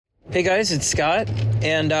Hey guys, it's Scott,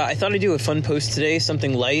 and I thought I'd do a fun post today,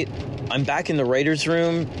 something light. I'm back in the writer's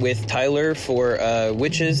room with Tyler for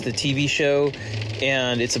Witches, the TV show,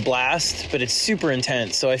 and it's a blast, but it's super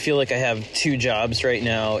intense, so I feel like I have 2 jobs right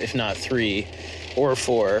now, if not 3 or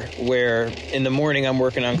 4, where in the morning I'm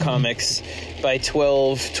working on comics. By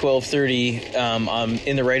 12:30, I'm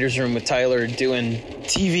in the writer's room with Tyler doing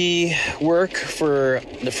TV work for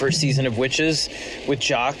the first season of Witches with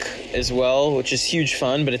Jock as well, which is huge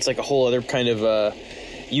fun, but it's like a whole other kind of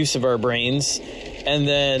use of our brains. And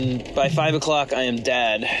then by 5 o'clock, I am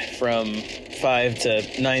dad from 5 to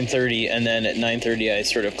 9:30, and then at 9:30, I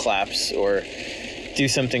sort of collapse or do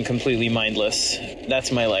something completely mindless.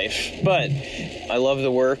 That's my life. But I love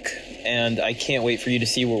the work, and I can't wait for you to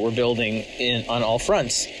see what we're building on all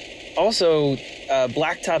fronts. Also,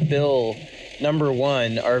 Blacktop Bill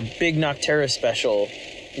 #1, our big Nocterra special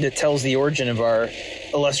that tells the origin of our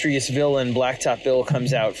illustrious villain, Blacktop Bill,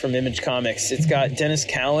 comes out from Image Comics. It's got Dennis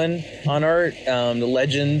Cowan on art, the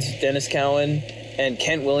legend Dennis Cowan, and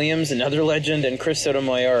Kent Williams, another legend, and Chris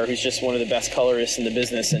Sotomayor, who's just one of the best colorists in the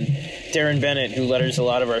business, and Darren Bennett, who letters a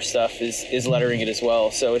lot of our stuff, is lettering it as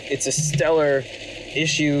well. So it's a stellar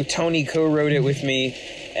issue. Tony co-wrote it with me,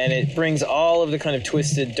 and it brings all of the kind of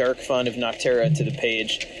twisted, dark fun of Nocterra to the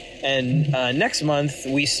page. And next month,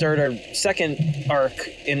 we start our second arc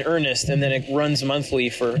in earnest, and then it runs monthly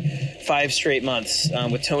for 5 straight months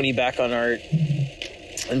with Tony back on art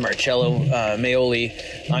and Marcello Maioli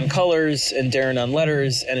on colors and Darren on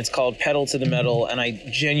letters, and it's called Pedal to the Metal, and I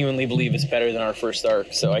genuinely believe it's better than our first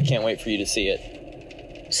arc, so I can't wait for you to see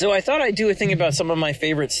it. So I thought I'd do a thing about some of my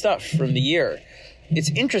favorite stuff from the year. It's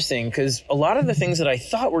interesting because a lot of the things that I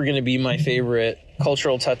thought were going to be my favorite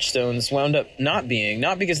cultural touchstones wound up not being,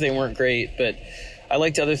 not because they weren't great, but I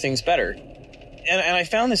liked other things better. And I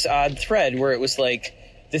found this odd thread where it was like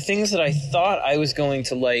the things that I thought I was going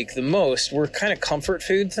to like the most were kind of comfort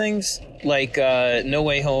food things, like No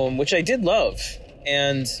Way Home, which I did love,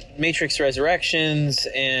 and Matrix Resurrections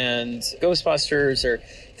and Ghostbusters, or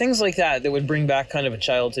things like that would bring back kind of a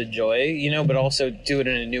childhood joy, you know, but also do it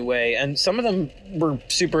in a new way. And some of them were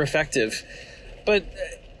super effective. But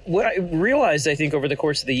what I realized, I think, over the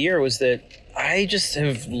course of the year was that I just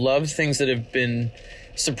have loved things that have been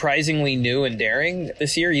surprisingly new and daring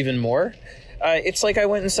this year even more. It's like I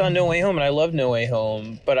went and saw No Way Home, and I loved No Way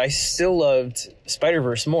Home, but I still loved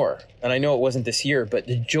Spider-Verse more. And I know it wasn't this year, but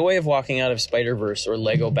the joy of walking out of Spider-Verse or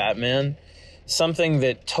Lego Batman, something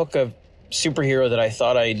that took a superhero that I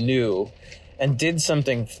thought I knew and did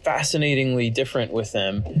something fascinatingly different with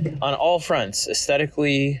them on all fronts,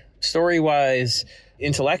 aesthetically, story-wise,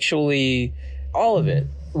 intellectually, all of it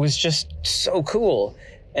was just so cool.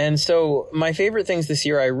 And so my favorite things this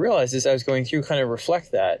year, I realized as I was going through, kind of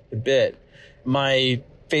reflect that a bit. My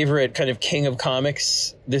favorite kind of king of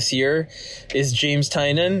comics this year is James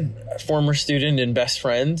Tynion, a former student and best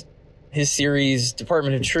friend. His series,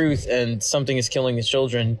 Department of Truth and Something is Killing the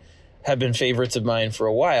Children, have been favorites of mine for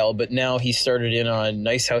a while, but now he started in on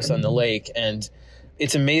Nice House on the Lake, and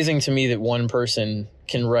it's amazing to me that one person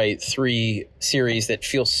can write 3 series that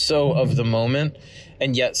feel so of the moment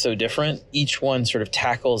and yet so different. Each one sort of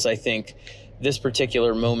tackles, I think, this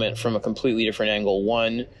particular moment from a completely different angle.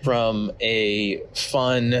 One from a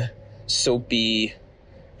fun, soapy,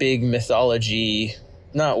 big mythology,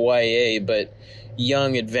 not YA, but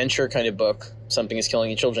young adventure kind of book, Something is Killing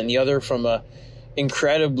the Children. The other from a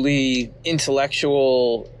incredibly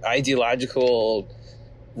intellectual, ideological,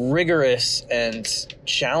 rigorous, and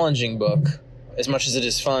challenging book, as much as it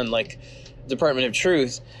is fun, like Department of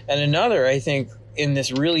Truth. And another, I think, in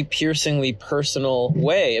this really piercingly personal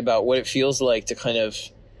way about what it feels like to kind of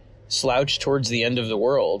slouch towards the end of the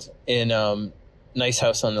world in Nice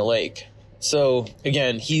House on the Lake. So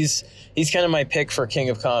again, he's kind of my pick for King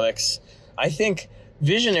of Comics. I think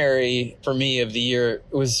visionary for me of the year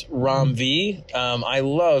was Ram V. I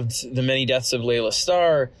loved The Many Deaths of Layla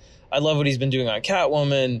Starr. I love what he's been doing on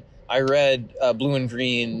Catwoman. I read Blue and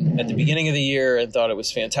Green at the beginning of the year and thought it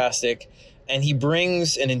was fantastic. And he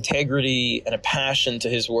brings an integrity and a passion to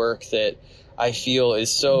his work that I feel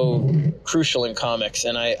is so crucial in comics.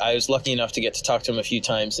 And I was lucky enough to get to talk to him a few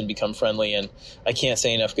times and become friendly, and I can't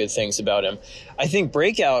say enough good things about him. I think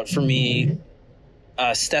breakout for me,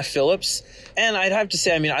 Steph Phillips. And I'd have to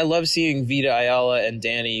say, I mean, I love seeing Vita Ayala and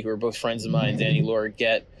Danny, who are both friends of mine, Danny Lord,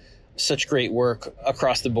 get such great work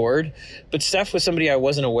across the board. But Steph was somebody I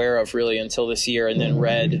wasn't aware of really until this year, and then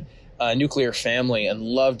read Nuclear Family and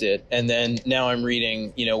loved it. And then now I'm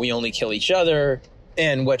reading, We Only Kill Each Other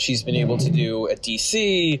and what she's been able to do at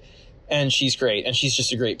DC. And she's great. And she's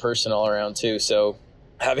just a great person all around too. So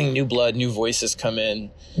having new blood, new voices come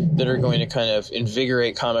in that are going to kind of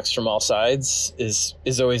invigorate comics from all sides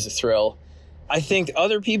is always a thrill. I think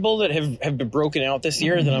other people that have been broken out this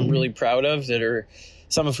year that I'm really proud of, that are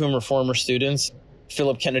some of whom are former students,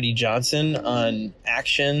 Philip Kennedy Johnson on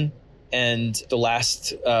Action and The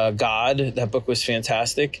Last God. That book was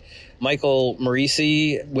fantastic. Michael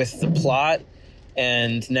Morisi with The Plot,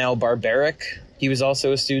 and now Barbaric. He was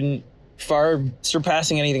also a student, far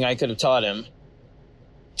surpassing anything I could have taught him.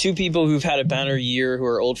 Two people who've had a banner year who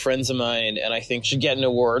are old friends of mine and I think should get an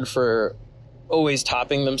award for always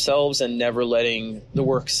topping themselves and never letting the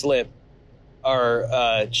work slip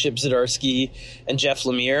are Chip Zdarsky and Jeff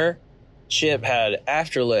Lemire. Chip had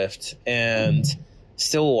Afterlift and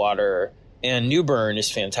Stillwater, and Newburn is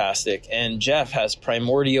fantastic. And Jeff has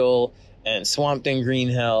Primordial and Swamp Thing Green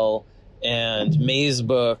Hell and Maze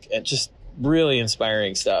Book, and just really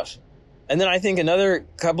inspiring stuff. And then I think another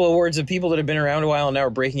couple of awards of people that have been around a while and now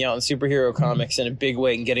are breaking out in superhero comics in a big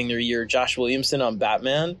way and getting their year. Josh Williamson on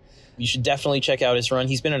Batman. You should definitely check out his run.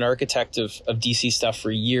 He's been an architect of DC stuff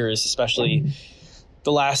for years, especially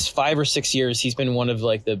the last 5 or 6 years. He's been one of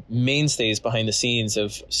like the mainstays behind the scenes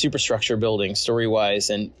of superstructure building, story-wise,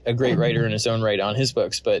 and a great writer in his own right on his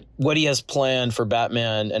books. But what he has planned for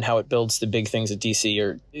Batman and how it builds the big things at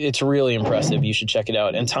DC, it's really impressive. You should check it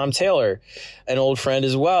out. And Tom Taylor, an old friend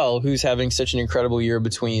as well, who's having such an incredible year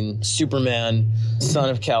between Superman, Son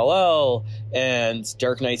of Kal-El, and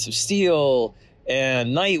Dark Knights of Steel,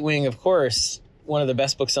 and Nightwing, of course, one of the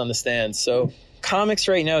best books on the stand. So comics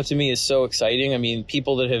right now to me is so exciting. I mean,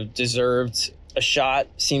 people that have deserved a shot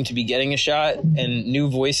seem to be getting a shot, and new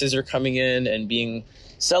voices are coming in and being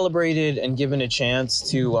celebrated and given a chance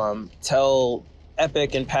to tell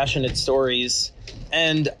epic and passionate stories.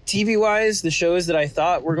 And TV-wise, the shows that I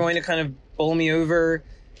thought were going to kind of bowl me over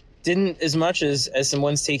didn't as much as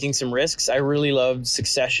someone's taking some risks. I really loved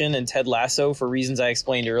Succession and Ted Lasso for reasons I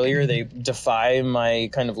explained earlier. They defy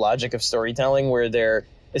my kind of logic of storytelling, where they're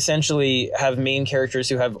essentially have main characters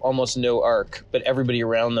who have almost no arc, but everybody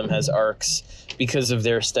around them has arcs because of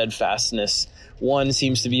their steadfastness. One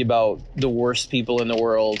seems to be about the worst people in the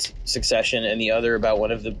world, Succession, and the other about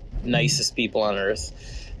one of the nicest people on earth,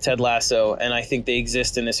 Ted Lasso. And I think they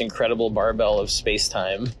exist in this incredible barbell of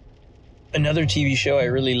space-time. Another TV show I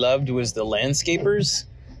really loved was The Landscapers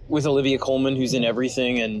with Olivia Colman, who's in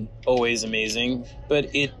everything and always amazing.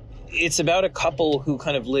 But it's about a couple who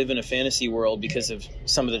kind of live in a fantasy world because of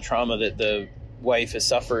some of the trauma that the wife has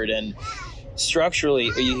suffered. And structurally,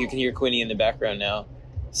 you can hear Quinny in the background now,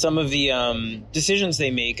 some of the decisions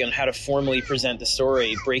they make and how to formally present the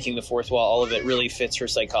story, breaking the fourth wall, all of it really fits her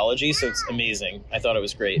psychology. So it's amazing. I thought it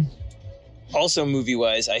was great. Also,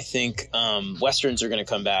 movie-wise, I think Westerns are going to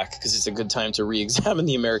come back because it's a good time to re-examine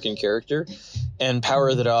the American character. And Power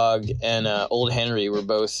of the Dog and Old Henry were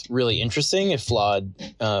both really interesting, if flawed,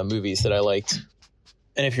 movies that I liked.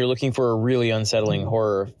 And if you're looking for a really unsettling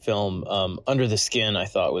horror film, Under the Skin, I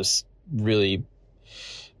thought was really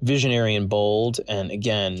visionary and bold, and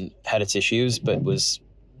again, had its issues, but was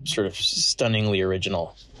sort of stunningly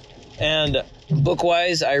original. And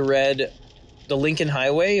book-wise, I read The Lincoln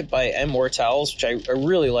Highway by M. Ortals, which I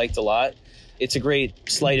really liked a lot. It's a great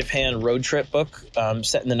sleight of hand road trip book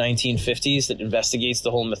set in the 1950s that investigates the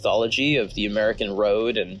whole mythology of the American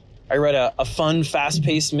road. And I read a fun,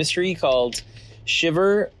 fast-paced mystery called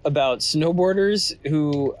Shiver about snowboarders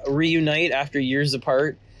who reunite after years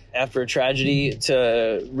apart after a tragedy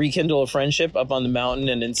to rekindle a friendship up on the mountain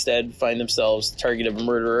and instead find themselves the target of a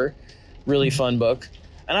murderer. Really fun book.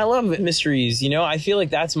 And I love mysteries, you know. I feel like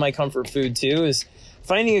that's my comfort food, too, is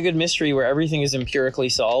finding a good mystery where everything is empirically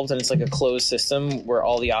solved and it's like a closed system where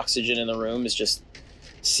all the oxygen in the room is just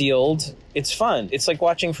sealed. It's fun. It's like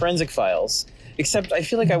watching Forensic Files. Except I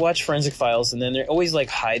feel like I watch Forensic Files and then they always like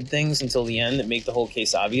hide things until the end that make the whole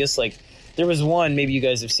case obvious. Like there was one, maybe you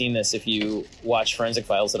guys have seen this if you watch Forensic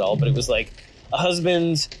Files at all, but it was like a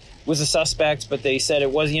husband was a suspect, but they said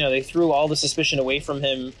it was, you know, they threw all the suspicion away from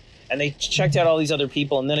him and they checked out all these other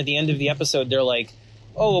people. And then at the end of the episode, they're like,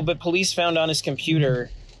 oh, but police found on his computer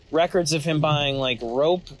records of him buying like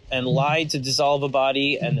rope and lied to dissolve a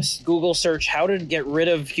body and the Google search how to get rid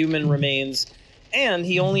of human remains. And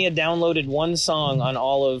he only had downloaded one song on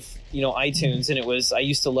all of, you know, iTunes. And it was, I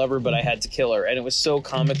Used to Love Her, But I Had to Kill Her. And it was so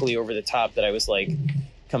comically over the top that I was like,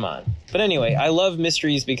 come on. But anyway, I love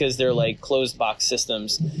mysteries because they're like closed box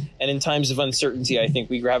systems. And in times of uncertainty, I think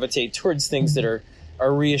we gravitate towards things that are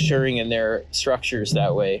reassuring in their structures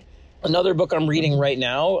that way. Another book I'm reading right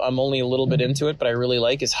now, I'm only a little bit into it, but I really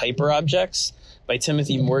like, is Hyper Objects by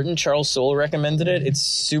Timothy Morton. Charles Soule recommended it. It's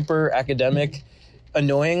super academic,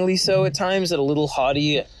 annoyingly so at times, and a little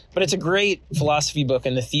haughty, But it's a great philosophy book,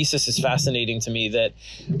 and the thesis is fascinating to me, that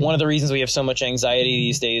one of the reasons we have so much anxiety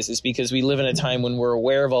these days is because we live in a time when we're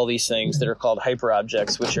aware of all these things that are called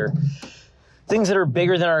hyperobjects, which are things that are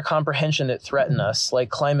bigger than our comprehension that threaten us, like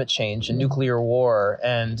climate change and nuclear war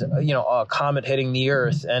and, a comet hitting the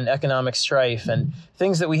Earth and economic strife and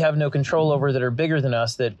things that we have no control over that are bigger than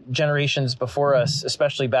us, that generations before us,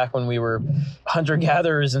 especially back when we were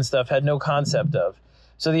hunter-gatherers and stuff, had no concept of.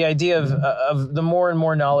 So the idea of the more and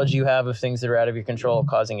more knowledge you have of things that are out of your control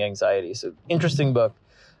causing anxiety. So interesting book.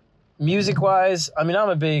 Music-wise, I'm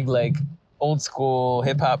a big, old school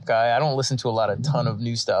hip-hop guy. I don't listen to a ton of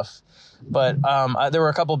new stuff. But there were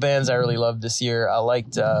a couple bands I really loved this year. I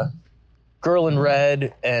liked Girl in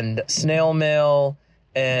Red and Snail Mail,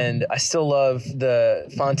 and I still love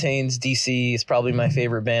the Fontaines DC. Is probably my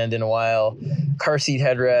favorite band in a while. Car Seat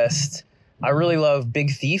Headrest. I really love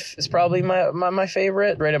Big Thief. Is probably my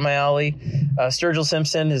favorite, right up my alley. Sturgill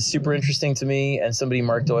Simpson is super interesting to me, and somebody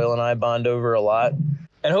Mark Doyle and I bond over a lot.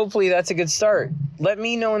 And hopefully that's a good start. Let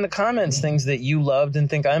me know in the comments things that you loved and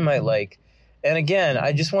think I might like. And again,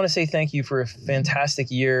 I just want to say thank you for a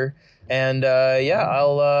fantastic year. And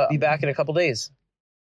I'll be back in a couple days.